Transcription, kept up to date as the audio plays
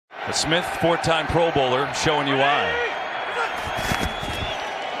Smith, four-time Pro Bowler, showing you why.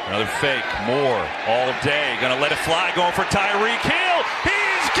 Another fake, Moore all day, gonna let it fly, going for Tyreek Hill.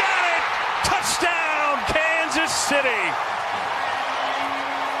 He's got it! Touchdown, Kansas City!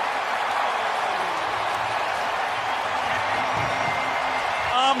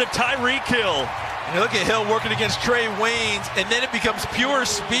 To Tyreek Hill. And look at Hill working against Trey Waynes, and then it becomes pure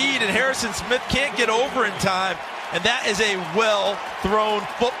speed, and Harrison Smith can't get over in time. And that is a well-thrown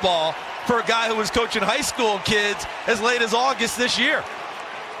football for a guy who was coaching high school kids as late as August this year.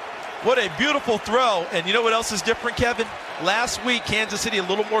 What a beautiful throw. And you know what else is different, Kevin? Last week, Kansas City a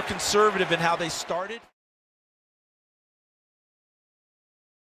little more conservative in how they started.